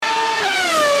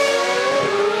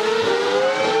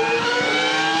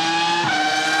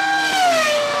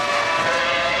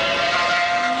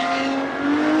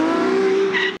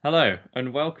Hello,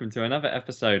 and welcome to another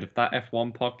episode of That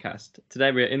F1 podcast.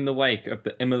 Today we're in the wake of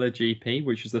the Imola GP,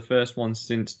 which was the first one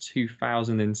since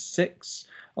 2006,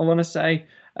 I want to say.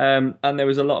 And there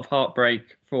was a lot of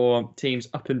heartbreak for teams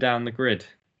up and down the grid.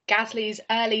 Gasly's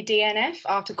early DNF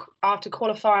after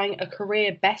qualifying a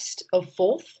career best of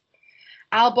fourth.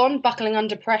 Albon buckling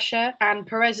under pressure and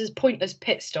Perez's pointless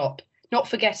pit stop, not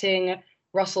forgetting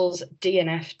Russell's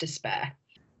DNF despair.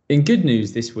 In good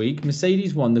news this week,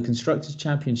 Mercedes won the Constructors'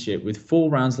 Championship with 4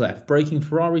 rounds left, breaking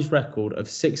Ferrari's record of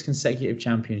 6 consecutive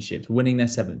championships, winning their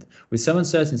 7th. With some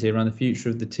uncertainty around the future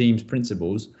of the team's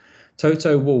principals,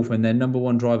 Toto Wolff and their number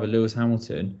one driver Lewis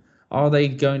Hamilton, are they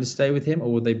going to stay with him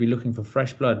or will they be looking for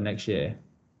fresh blood next year?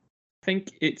 I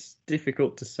think it's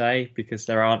difficult to say because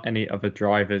there aren't any other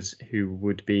drivers who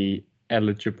would be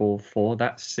eligible for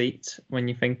that seat when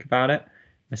you think about it.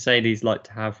 Mercedes like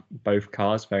to have both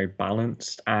cars very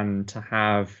balanced, and to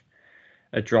have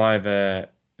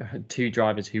two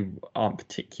drivers who aren't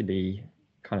particularly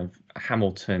kind of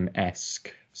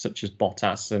Hamilton-esque, such as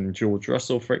Bottas and George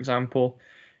Russell, for example.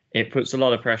 It puts a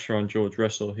lot of pressure on George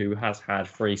Russell, who has had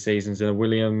 3 seasons in a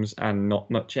Williams and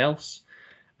not much else.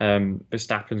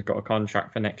 Verstappen's got a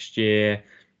contract for next year.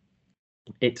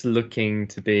 It's looking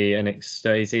to be it's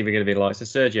either going to be like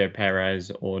Sergio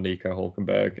Perez or Nico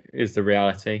Hulkenberg is the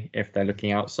reality. If they're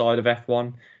looking outside of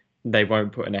F1, they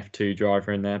won't put an F2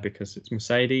 driver in there because it's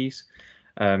Mercedes.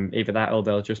 Either that or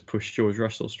they'll just push George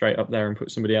Russell straight up there and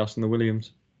put somebody else in the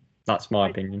Williams. That's my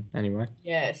opinion, anyway.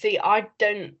 Yeah, see, I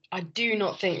do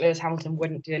not think Lewis Hamilton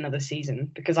wouldn't do another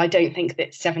season because I don't think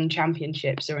that 7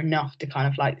 championships are enough to kind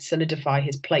of like solidify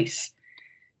his place.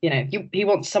 You know, he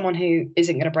wants someone who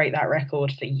isn't going to break that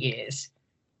record for years.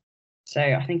 So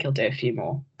I think he'll do a few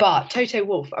more. But Toto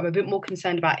Wolff, I'm a bit more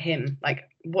concerned about him. Like,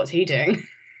 what's he doing?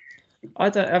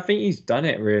 I think he's done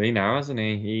it really now, hasn't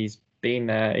he? He's been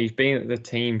there. He's been at the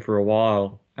team for a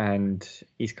while, and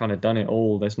he's kind of done it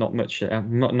all. There's not much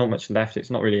left. It's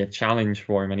not really a challenge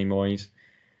for him anymore. He's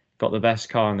got the best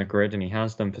car on the grid, and he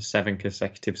has done for 7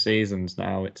 consecutive seasons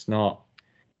now. It's not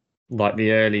like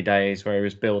the early days where he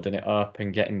was building it up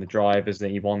and getting the drivers that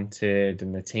he wanted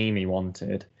and the team he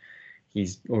wanted.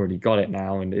 He's already got it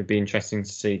now, and it'd be interesting to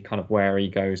see kind of where he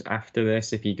goes after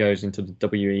this, if he goes into the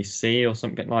WEC or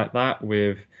something like that,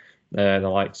 with the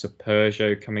likes of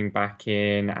Peugeot coming back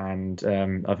in and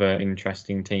other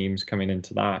interesting teams coming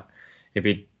into that. It'd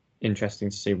be interesting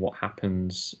to see what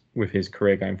happens with his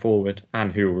career going forward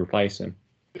and who will replace him.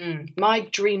 My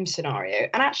dream scenario,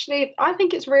 and actually I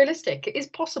think it's realistic, it is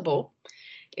possible,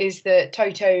 is that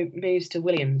Toto moves to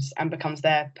Williams and becomes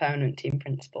their permanent team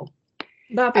principal.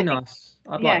 That'd be nice.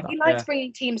 I'd like that. He likes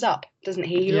bringing teams up, doesn't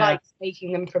he? He likes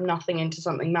making them from nothing into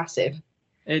something massive.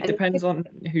 It depends on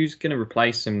who's going to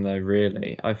replace him, though,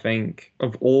 really. I think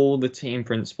of all the team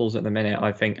principals at the minute,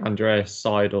 I think Andreas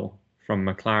Seidel from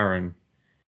McLaren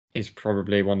is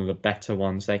probably one of the better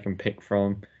ones they can pick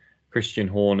from. Christian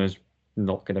Horner's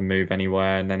not going to move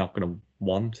anywhere, and they're not going to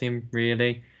want him,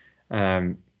 really.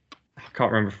 I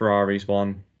can't remember Ferrari's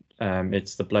one.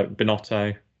 It's the bloke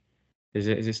Binotto. Is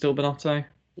it still Binotto?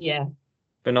 Yeah.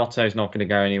 Binotto's not going to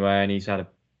go anywhere, and he's had a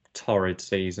torrid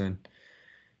season.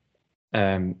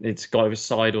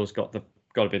 Seidel's got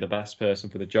to be the best person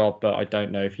for the job, but I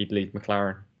don't know if he'd leave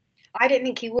McLaren. I don't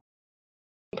think he would.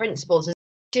 Principals are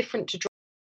different to drivers.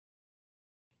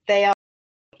 They are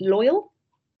loyal,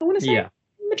 I want to say. Yeah.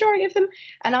 Majority of them.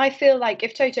 And I feel like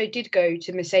if Toto did go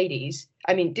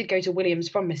to Williams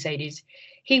from Mercedes,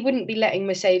 he wouldn't be letting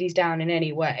Mercedes down in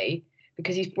any way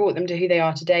because he's brought them to who they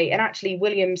are today. And actually,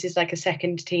 Williams is like a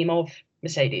second team of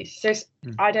Mercedes. So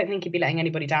I don't think he'd be letting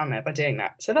anybody down there by doing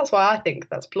that. So that's why I think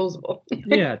that's plausible.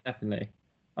 Yeah, definitely.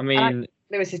 I mean,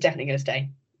 Lewis is definitely going to stay.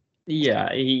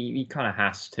 Yeah, he kind of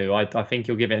has to. I think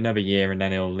he'll give it another year and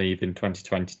then he'll leave in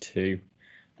 2022.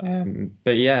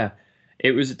 But yeah,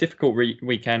 it was a difficult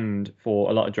weekend for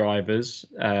a lot of drivers.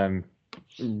 The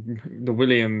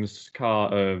Williams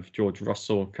car of George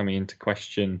Russell coming into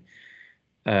question.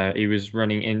 He was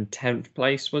running in 10th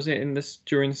place, was it,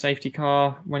 during the safety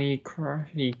car when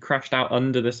he crashed out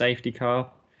under the safety car?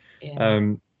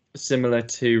 Yeah. Similar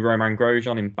to Romain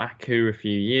Grosjean in Baku a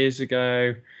few years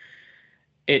ago.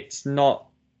 It's not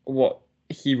what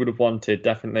he would have wanted,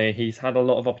 definitely. He's had a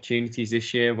lot of opportunities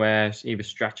this year where either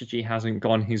strategy hasn't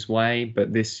gone his way,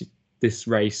 but this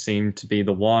race seemed to be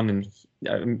the one,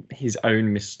 and his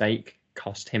own mistake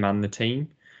cost him and the team.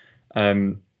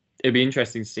 It'd be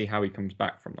interesting to see how he comes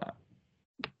back from that.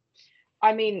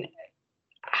 I mean,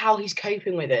 how he's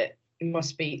coping with it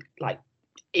must be like,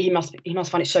 he must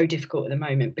find it so difficult at the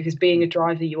moment, because being a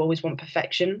driver, you always want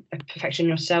perfection in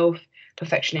yourself,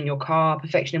 perfection in your car,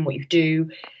 perfection in what you do.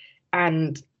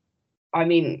 And I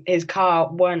mean, his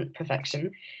car weren't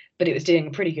perfection, but it was doing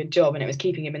a pretty good job and it was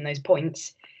keeping him in those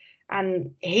points.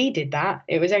 And he did that.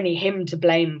 It was only him to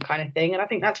blame, kind of thing. And I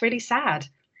think that's really sad.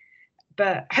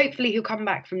 But hopefully he'll come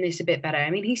back from this a bit better. I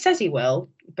mean, he says he will,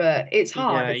 but it's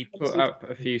hard. Yeah, he put up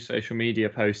a few social media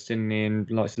posts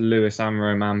and like Lewis and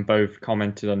Roman both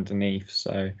commented underneath.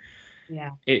 So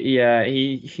yeah,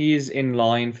 he is in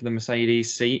line for the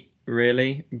Mercedes seat,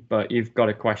 really. But you've got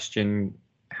to question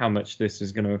how much this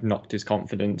is going to have knocked his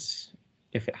confidence,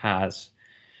 if it has.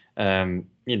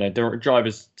 The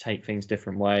drivers take things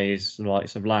different ways. The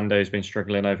likes of Lando's been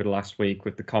struggling over the last week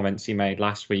with the comments he made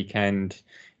last weekend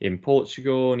in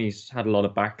Portugal, and he's had a lot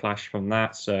of backlash from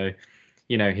that. So,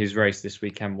 his race this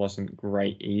weekend wasn't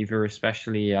great either,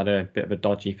 especially he had a bit of a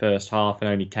dodgy first half and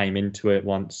only came into it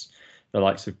once the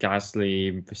likes of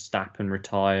Gasly, Verstappen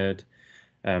retired.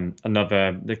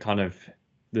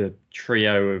 The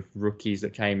trio of rookies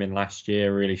that came in last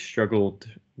year really struggled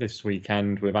this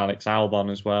weekend, with Alex Albon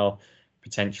as well,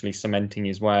 potentially cementing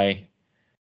his way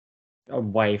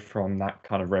away from that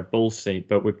kind of Red Bull seat.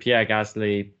 But with Pierre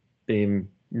Gasly being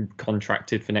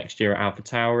contracted for next year at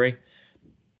AlphaTauri,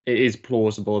 it is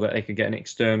plausible that they could get an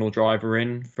external driver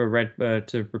in for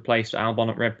to replace Albon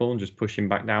at Red Bull and just push him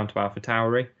back down to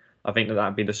AlphaTauri. I think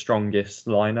that'd be the strongest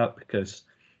lineup, because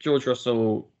George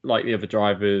Russell, like the other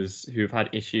drivers who've had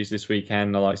issues this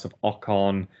weekend, the likes of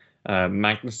Ocon,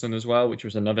 Magnussen as well, which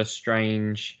was another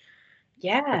strange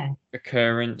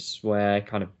occurrence where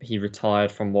kind of he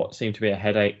retired from what seemed to be a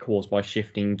headache caused by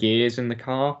shifting gears in the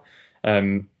car.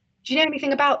 Do you know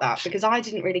anything about that? Because I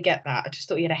didn't really get that. I just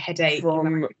thought he had a headache.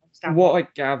 From what I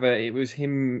gather, it was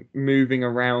him moving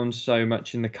around so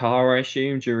much in the car, I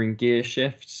assume, during gear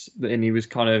shifts. And he was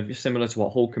kind of similar to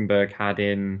what Hulkenberg had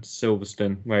in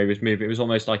Silverstone, where he was moving. It was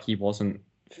almost like he wasn't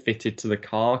fitted to the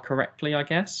car correctly, I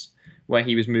guess, where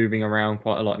he was moving around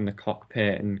quite a lot in the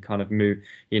cockpit and kind of the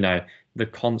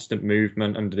constant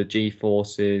movement under the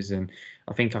G-forces. And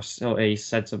I think he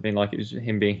said something like it was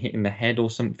him being hit in the head or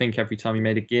something every time he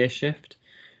made a gear shift,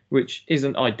 which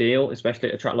isn't ideal, especially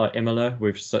at a track like Imola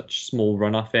with such small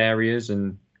runoff areas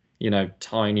and,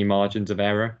 tiny margins of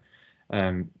error.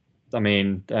 Magnussen,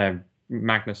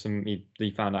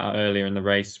 he found out earlier in the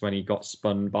race when he got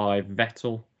spun by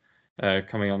Vettel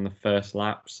coming on the first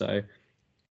lap. So,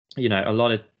 a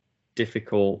lot of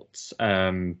difficult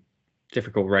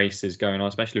races going on,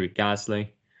 especially with Gasly.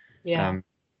 Yeah.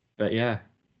 But yeah.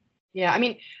 Yeah, I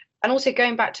mean, and also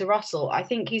going back to Russell, I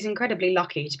think he's incredibly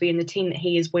lucky to be in the team that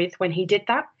he is with when he did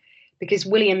that, because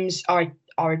Williams are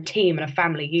a team and a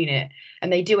family unit,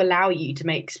 and they do allow you to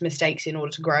make mistakes in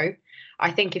order to grow.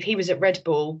 I think if he was at Red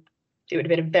Bull, it would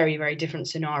have been a very, very different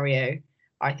scenario.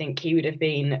 I think he would have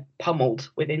been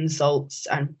pummeled with insults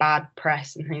and bad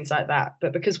press and things like that.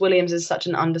 But because Williams is such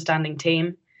an understanding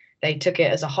team, they took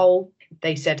it as a whole.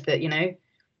 They said that,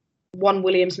 one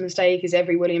Williams mistake is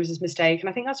every Williams' mistake. And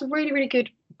I think that's a really, really good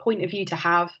point of view to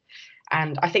have.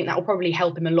 And I think that will probably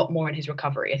help him a lot more in his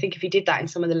recovery. I think if he did that in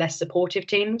some of the less supportive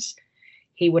teams,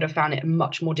 he would have found it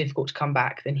much more difficult to come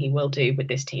back than he will do with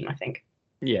this team, I think.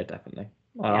 Yeah, definitely.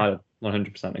 I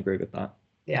 100% agree with that.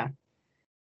 Yeah.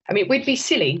 I mean, we'd be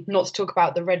silly not to talk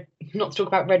about Red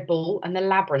Bull and the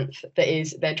labyrinth that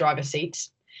is their driver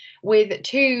seats. With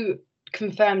two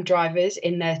confirmed drivers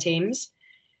in their teams,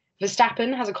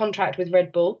 Verstappen has a contract with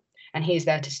Red Bull and he is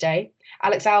there to stay.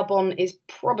 Alex Albon is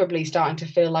probably starting to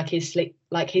feel like his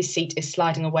seat is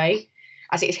sliding away,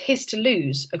 as it is his to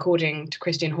lose, according to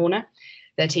Christian Horner,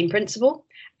 their team principal.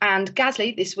 And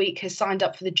Gasly this week has signed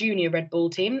up for the junior Red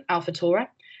Bull team, AlphaTauri,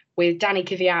 with Danny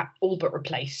Kvyat all but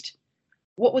replaced.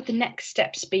 What would the next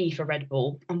steps be for Red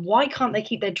Bull, and why can't they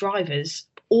keep their drivers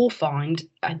or find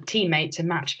a teammate to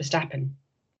match Verstappen?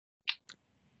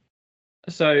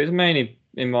 So it's mainly,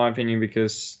 in my opinion,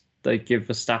 because they give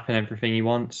Verstappen everything he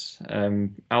wants.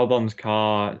 Albon's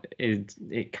car,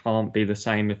 it can't be the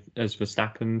same as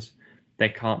Verstappen's. There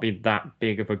can't be that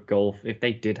big of a gulf. If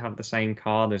they did have the same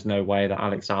car, there's no way that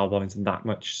Alex Albon is that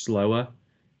much slower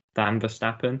than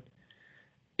Verstappen.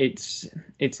 It's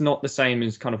not the same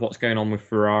as kind of what's going on with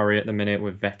Ferrari at the minute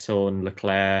with Vettel and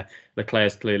Leclerc.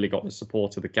 Leclerc's clearly got the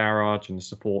support of the garage and the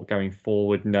support going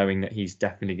forward, knowing that he's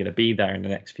definitely going to be there in the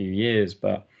next few years.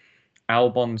 But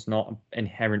Albon's not an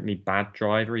inherently bad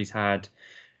driver.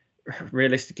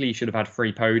 Realistically, he should have had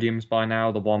 3 podiums by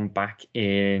now. The one back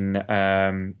in,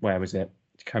 where was it?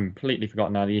 Completely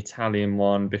forgotten now. The Italian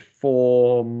one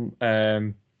before,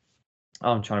 I'm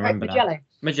trying to remember now.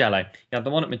 Mugello. He had the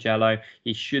one at Mugello.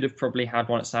 He should have probably had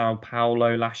one at Sao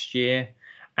Paulo last year.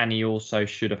 And he also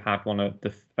should have had one at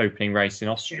the opening race in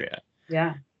Austria.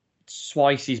 Yeah.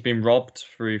 Twice he's been robbed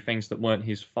through things that weren't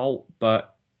his fault.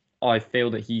 But I feel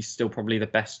that he's still probably the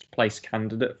best placed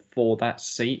candidate for that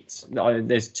seat.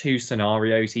 There's two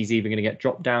scenarios. He's either going to get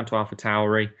dropped down to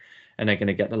AlphaTauri, and they're going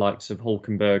to get the likes of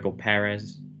Hulkenberg or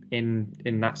Perez in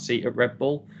that seat at Red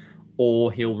Bull,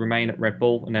 or he'll remain at Red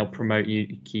Bull and they'll promote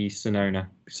Yuki Tsunoda.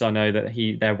 So I know that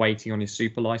they're waiting on his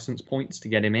super license points to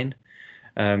get him in.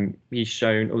 He's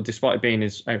shown, or despite being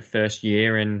his first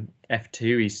year in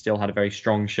F2, he's still had a very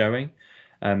strong showing.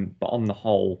 But on the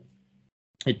whole,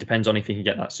 it depends on if he can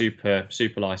get that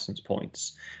super license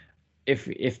points.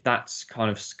 If that's kind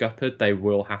of scuppered, they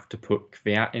will have to put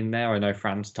Kvyat in there. I know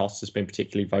Franz Tost has been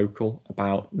particularly vocal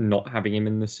about not having him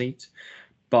in the seat.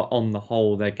 But on the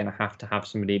whole, they're going to have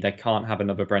somebody. They can't have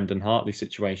another Brendan Hartley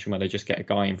situation where they just get a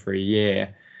guy in for a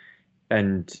year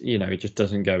and, it just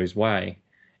doesn't go his way.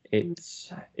 It's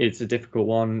a difficult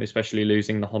one, especially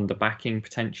losing the Honda backing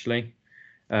potentially.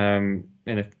 In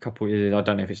a couple of years, I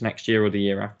don't know if it's next year or the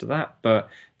year after that, but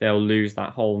they'll lose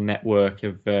that whole network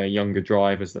of younger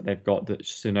drivers that they've got that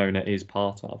Tsunoda is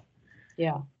part of.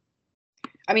 Yeah.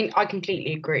 I mean, I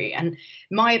completely agree. And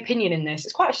my opinion in this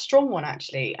is quite a strong one,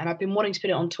 actually. And I've been wanting to put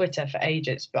it on Twitter for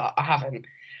ages, but I haven't.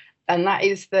 And that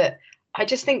is that I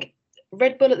just think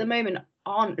Red Bull at the moment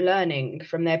aren't learning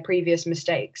from their previous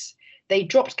mistakes. They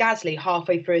dropped Gasly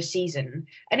halfway through a season.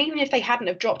 And even if they hadn't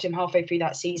have dropped him halfway through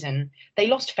that season, they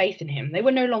lost faith in him. They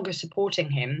were no longer supporting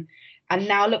him. And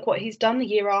now look what he's done the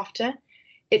year after.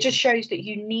 It just shows that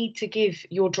you need to give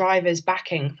your drivers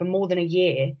backing for more than a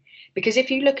year. Because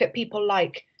if you look at people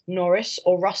like Norris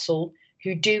or Russell,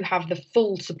 who do have the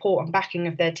full support and backing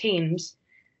of their teams,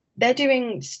 they're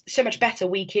doing so much better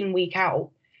week in, week out,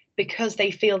 because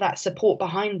they feel that support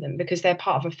behind them, because they're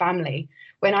part of a family.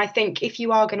 When I think if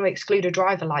you are going to exclude a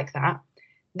driver like that,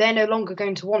 they're no longer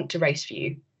going to want to race for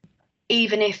you.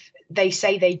 Even if they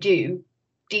say they do,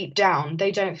 deep down,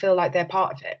 they don't feel like they're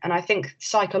part of it. And I think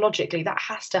psychologically that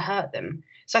has to hurt them.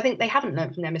 So I think they haven't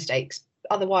learned from their mistakes.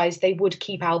 Otherwise, they would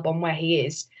keep Albon where he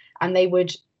is and they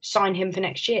would sign him for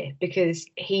next year, because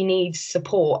he needs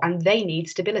support and they need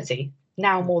stability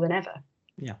now more than ever.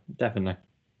 Yeah, definitely.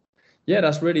 Yeah,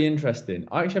 that's really interesting.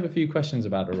 I actually have a few questions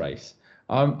about the race.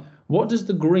 What does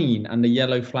the green and the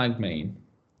yellow flag mean?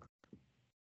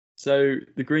 So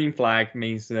the green flag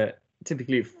means that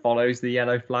typically it follows the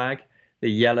yellow flag.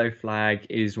 The yellow flag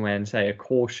is when, say, a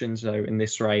caution. So in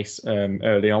this race,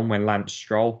 early on, when Lance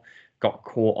Stroll got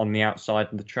caught on the outside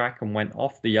of the track and went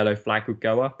off, the yellow flag would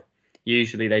go up.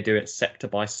 Usually they do it sector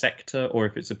by sector, or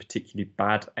if it's a particularly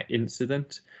bad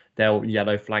incident, they'll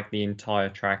yellow flag the entire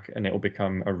track and it will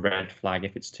become a red flag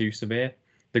if it's too severe.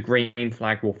 The green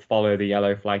flag will follow the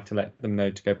yellow flag to let them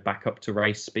know to go back up to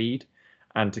race speed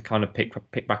and to kind of pick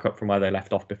back up from where they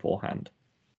left off beforehand.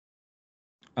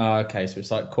 Okay, so it's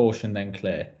like caution, then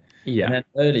clear. Yeah. And then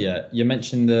earlier, you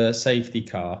mentioned the safety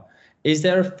car. Is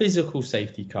there a physical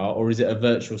safety car or is it a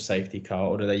virtual safety car,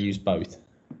 or do they use both?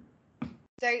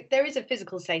 So there is a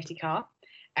physical safety car,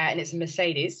 and it's a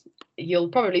Mercedes. You'll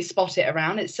probably spot it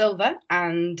around. It's silver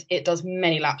and it does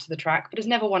many laps of the track, but has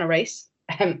never won a race,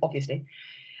 obviously.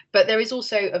 But there is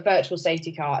also a virtual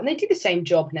safety car, and they do the same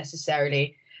job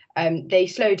necessarily. They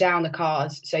slow down the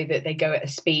cars so that they go at a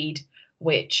speed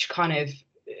which kind of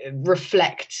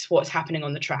reflects what's happening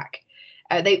on the track.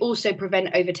 They also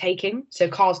prevent overtaking, so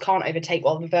cars can't overtake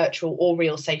while the virtual or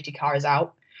real safety car is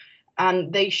out.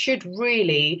 And they should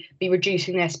really be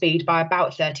reducing their speed by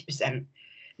about 30%.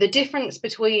 The difference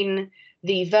between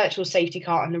the virtual safety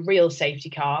car and the real safety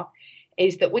car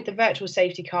is that with the virtual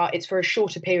safety car, it's for a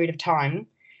shorter period of time,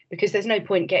 because there's no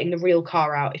point getting the real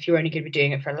car out if you're only going to be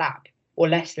doing it for a lap or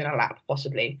less than a lap,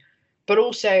 possibly. But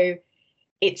also,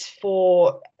 it's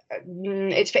for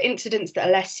incidents that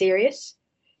are less serious,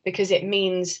 because it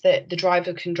means that the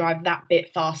driver can drive that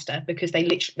bit faster because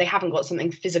they haven't got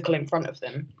something physical in front of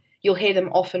them. You'll hear them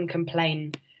often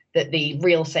complain that the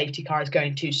real safety car is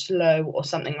going too slow or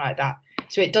something like that.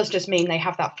 So it does just mean they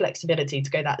have that flexibility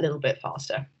to go that little bit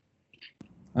faster.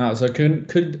 So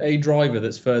could a driver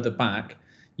that's further back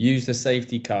use the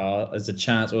safety car as a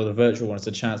chance, or the virtual one as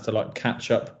a chance to like catch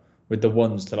up with the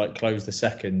ones to like close the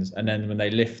seconds, and then when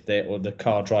they lift it or the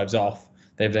car drives off,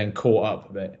 they've then caught up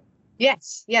a bit?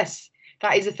 Yes,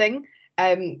 that is a thing.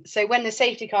 So when the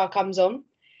safety car comes on,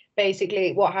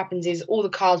 basically what happens is all the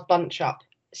cars bunch up.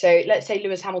 So let's say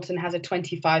Lewis Hamilton has a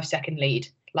 25-second lead,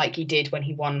 like he did when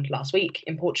he won last week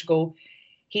in Portugal.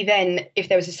 He then, if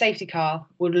there was a safety car,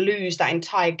 would lose that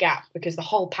entire gap because the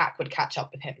whole pack would catch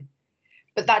up with him.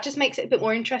 But that just makes it a bit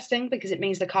more interesting, because it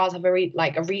means the cars have a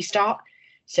restart.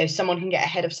 So someone can get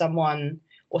ahead of someone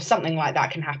or something like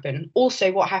that can happen.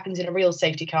 Also, what happens in a real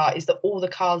safety car is that all the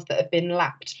cars that have been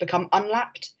lapped become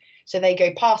unlapped. So they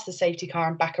go past the safety car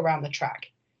and back around the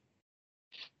track.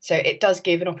 So it does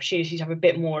give an opportunity to have a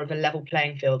bit more of a level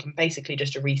playing field and basically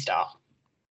just a restart.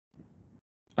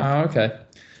 Oh, okay.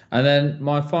 And then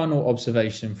my final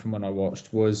observation from when I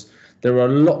watched was there were a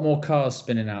lot more cars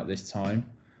spinning out this time.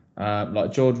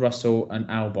 Like George Russell and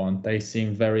Albon, they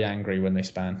seemed very angry when they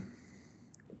span.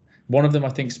 One of them, I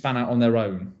think, span out on their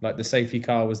own. Like the safety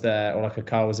car was there, or like a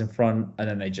car was in front, and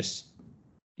then they just.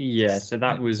 Yeah, so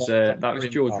that was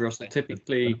George Russell.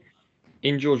 Typically,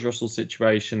 in George Russell's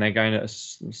situation, they're going at a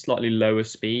slightly lower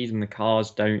speed, and the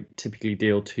cars don't typically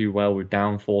deal too well with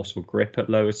downforce or grip at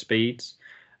lower speeds.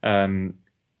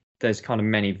 There's kind of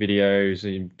many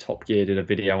videos. Top Gear did a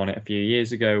video on it a few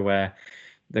years ago where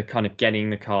they're kind of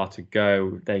getting the car to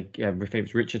go. I think it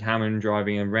was Richard Hammond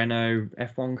driving a Renault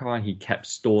F1 car, and he kept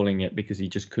stalling it because he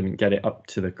just couldn't get it up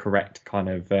to the correct kind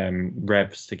of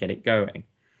revs to get it going.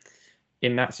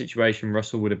 In that situation,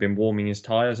 Russell would have been warming his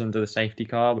tyres under the safety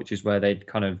car, which is where they'd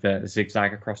kind of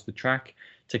zigzag across the track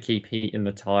to keep heat in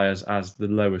the tyres as the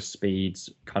lower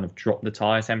speeds kind of drop the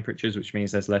tyre temperatures, which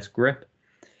means there's less grip.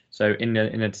 So in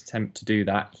an attempt to do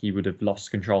that, he would have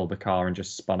lost control of the car and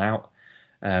just spun out.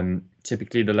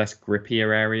 Typically, the less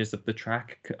grippier areas of the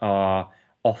track are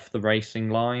off the racing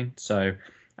line,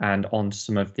 and on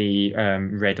some of the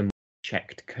red and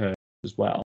checked curves as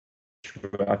well.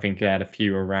 I think they had a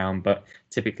few around, but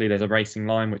typically there's a racing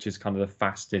line, which is kind of the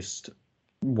fastest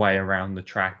way around the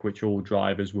track, which all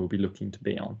drivers will be looking to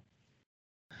be on.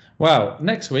 Well,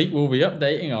 next week we'll be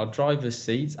updating our driver's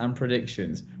seats and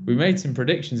predictions. We made some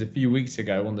predictions a few weeks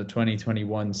ago on the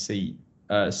 2021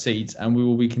 seats, and we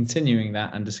will be continuing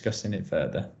that and discussing it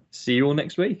further. See you all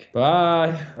next week.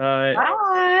 Bye. Bye.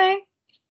 Bye.